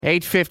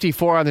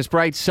8:54 on this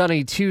bright,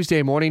 sunny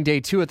Tuesday morning,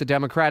 day two at the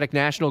Democratic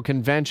National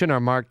Convention.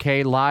 Our Mark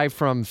Kaye live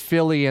from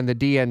Philly and the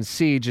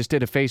DNC just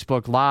did a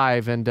Facebook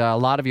Live, and a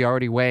lot of you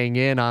already weighing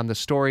in on the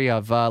story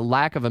of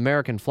lack of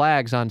American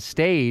flags on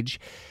stage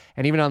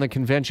and even on the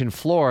convention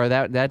floor.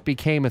 That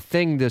became a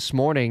thing this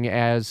morning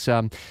as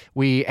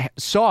we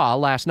saw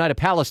last night a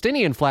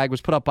Palestinian flag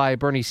was put up by a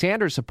Bernie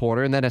Sanders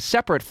supporter, and then a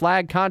separate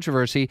flag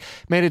controversy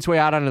made its way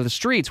out onto the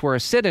streets where a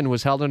sit-in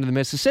was held under the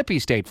Mississippi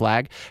state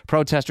flag.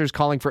 Protesters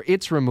calling for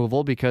its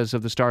removal because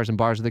of the stars and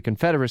bars of the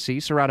Confederacy,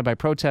 surrounded by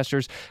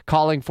protesters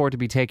calling for it to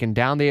be taken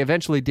down. They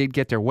eventually did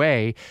get their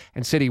way,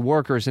 and city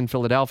workers in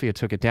Philadelphia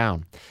took it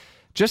down.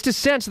 Just a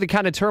sense of the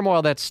kind of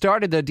turmoil that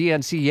started the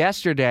DNC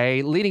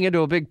yesterday, leading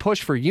into a big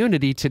push for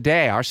unity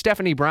today. Our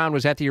Stephanie Brown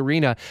was at the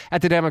arena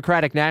at the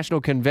Democratic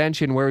National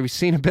Convention, where we've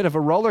seen a bit of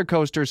a roller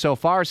coaster so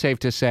far, safe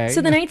to say.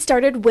 So the night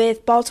started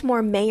with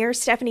Baltimore Mayor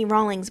Stephanie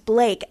Rawlings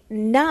Blake,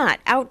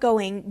 not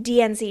outgoing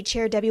DNC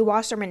Chair Debbie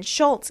Wasserman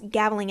Schultz,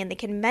 gaveling in the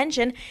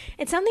convention.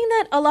 It's something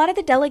that a lot of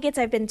the delegates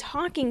I've been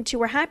talking to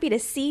were happy to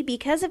see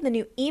because of the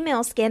new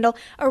email scandal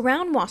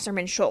around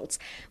Wasserman Schultz.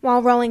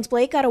 While Rawlings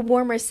Blake got a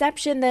warm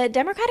reception, the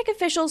Democratic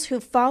officials who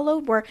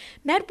followed were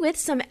met with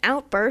some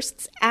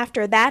outbursts.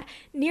 After that,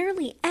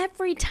 nearly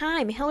every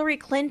time Hillary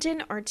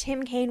Clinton or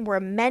Tim Kaine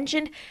were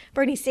mentioned,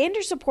 Bernie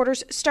Sanders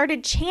supporters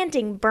started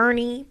chanting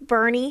 "Bernie,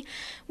 Bernie."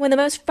 When the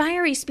most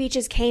fiery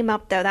speeches came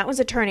up, though, that was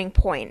a turning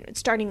point.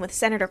 Starting with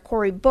Senator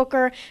Cory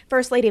Booker,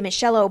 First Lady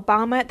Michelle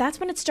Obama, that's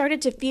when it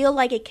started to feel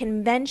like a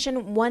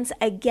convention once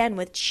again,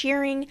 with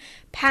cheering,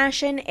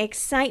 passion,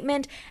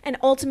 excitement, and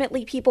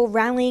ultimately people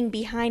rallying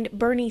behind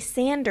Bernie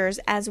Sanders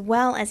as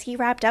well as he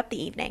wrapped up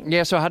the evening.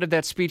 Yeah, so how did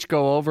that speech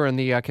go over in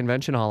the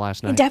convention hall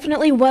last night? It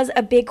definitely was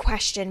a big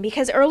question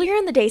because earlier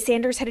in the day,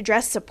 Sanders had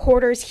addressed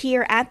supporters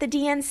here at the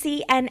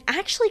DNC and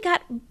actually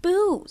got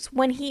boos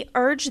when he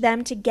urged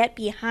them to get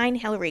behind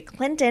Hillary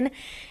Clinton.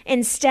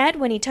 Instead,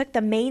 when he took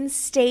the main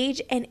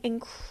stage, an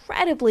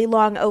incredibly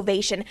long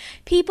ovation.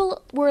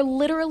 People were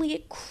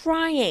literally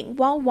crying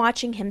while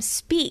watching him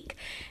speak.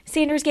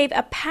 Sanders gave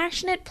a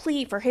passionate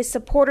plea for his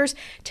supporters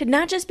to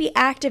not just be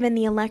active in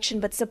the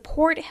election, but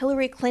support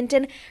Hillary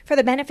Clinton for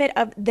the benefit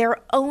of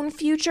their own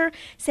future,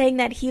 saying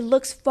that he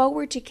looks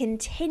forward to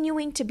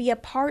continuing to be a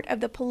part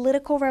of the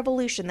political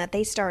revolution that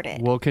they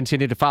started. We'll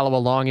continue to follow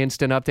along.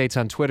 Instant updates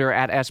on Twitter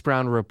at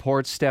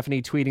SBrownReports.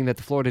 Stephanie tweeting that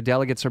the Florida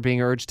delegates are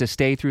being urged to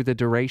stay through the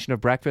duration of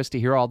breakfast to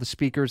hear all the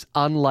speakers,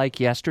 unlike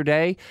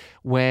yesterday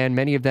when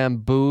many of them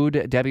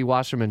booed Debbie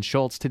Wasserman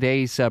Schultz.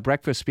 Today's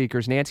breakfast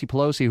speakers, Nancy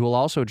Pelosi, who will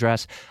also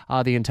address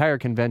the entire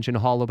convention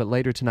hall a little bit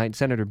later tonight,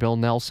 Senator Bill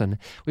Nelson.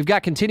 We've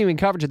got continuing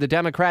coverage of the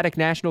Democratic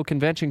National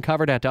Convention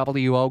covered at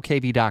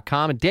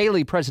WOKV.com, and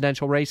daily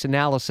presidential race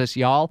analysis,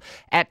 y'all,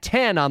 at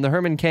 10 on The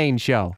Herman Cain Show.